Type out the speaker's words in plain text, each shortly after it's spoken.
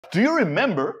Do you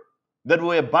remember that we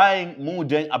were buying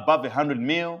Deng above 100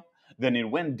 mil? Then it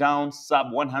went down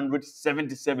sub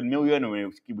 177 million,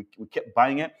 and we kept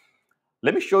buying it.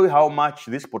 Let me show you how much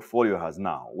this portfolio has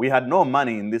now. We had no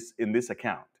money in this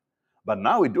account, but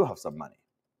now we do have some money.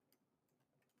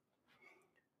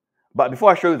 But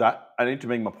before I show you that, I need to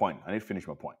make my point. I need to finish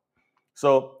my point.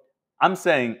 So I'm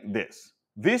saying this.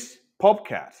 This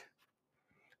Popcat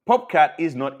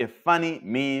is not a funny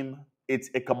meme. It's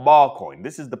a cabal coin.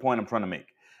 This is the point I'm trying to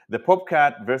make. The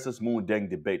Popcat versus Deng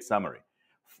debate summary.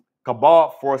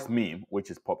 Cabal force meme, which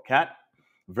is Popcat,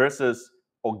 versus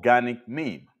organic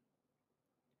meme.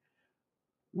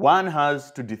 One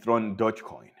has to dethrone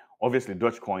Dogecoin. Obviously,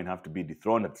 Dogecoin have to be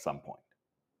dethroned at some point.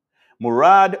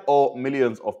 Murad or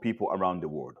millions of people around the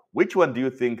world? Which one do you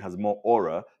think has more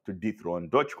aura to dethrone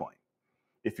Dogecoin?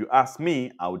 If you ask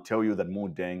me, I would tell you that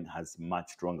Deng has much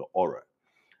stronger aura.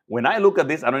 When I look at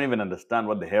this, I don't even understand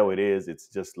what the hell it is. It's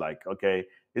just like, okay,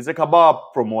 it's a cabal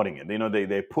promoting it. You know,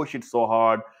 they push it so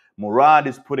hard. Murad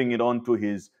is putting it onto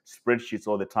his spreadsheets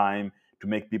all the time to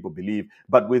make people believe.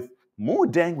 But with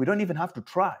Deng, we don't even have to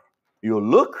try. You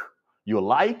look, you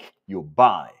like, you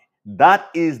buy. That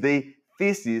is the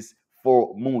thesis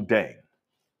for Deng.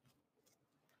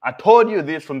 I told you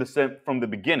this from the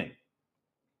beginning.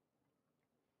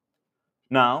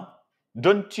 Now,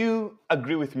 don't you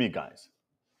agree with me, guys?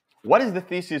 What is the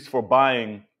thesis for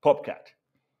buying Popcat?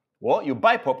 Well, you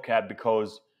buy Popcat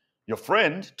because your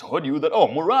friend told you that,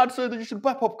 oh, Murad said that you should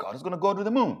buy Popcat. It's going to go to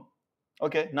the moon.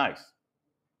 Okay, nice.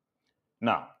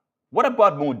 Now, what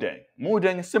about Deng?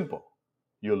 Deng is simple.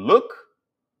 You look,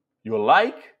 you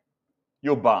like,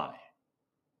 you buy.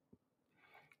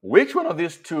 Which one of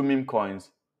these two meme coins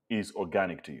is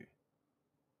organic to you?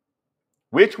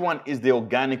 Which one is the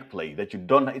organic play that you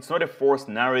don't, it's not a forced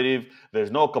narrative,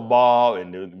 there's no cabal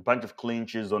and a bunch of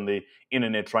clinches on the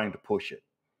internet trying to push it.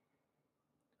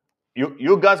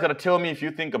 You guys got to tell me if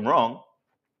you think I'm wrong,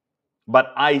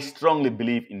 but I strongly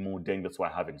believe in Deng, that's why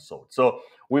I haven't sold. So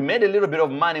we made a little bit of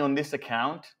money on this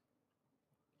account.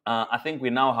 I think we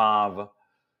now have,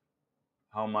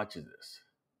 how much is this?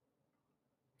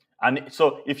 And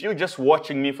so if you're just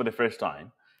watching me for the first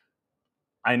time,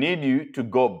 I need you to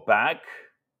go back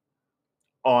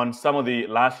on some of the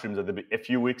live streams a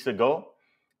few weeks ago,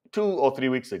 2 or 3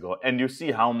 weeks ago, and you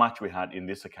see how much we had in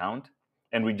this account.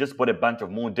 And we just bought a bunch of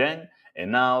Deng,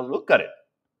 and now look at it.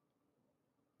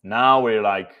 Now we're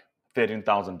like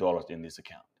 $13,000 in this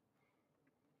account.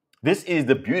 This is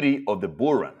the beauty of the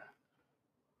bull run.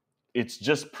 It's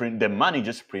just the money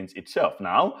just prints itself.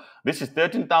 Now, this is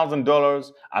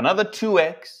 $13,000. Another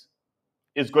 2x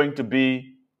is going to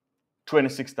be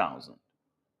 26,000.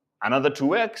 Another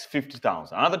 2x,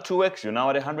 50,000. Another 2x, you're now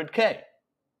at 100K.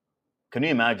 Can you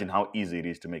imagine how easy it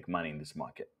is to make money in this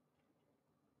market?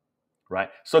 Right?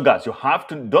 So guys, you have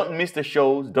to, don't miss the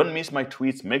shows, don't miss my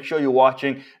tweets, make sure you're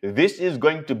watching. This is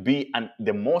going to be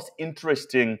the most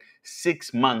interesting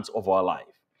 6 months of our life.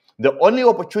 The only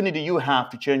opportunity you have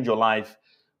to change your life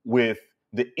with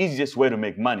the easiest way to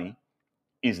make money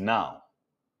is now.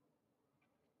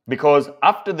 Because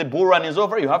after the bull run is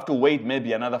over, you have to wait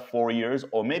maybe another 4 years,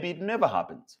 or maybe it never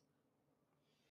happens.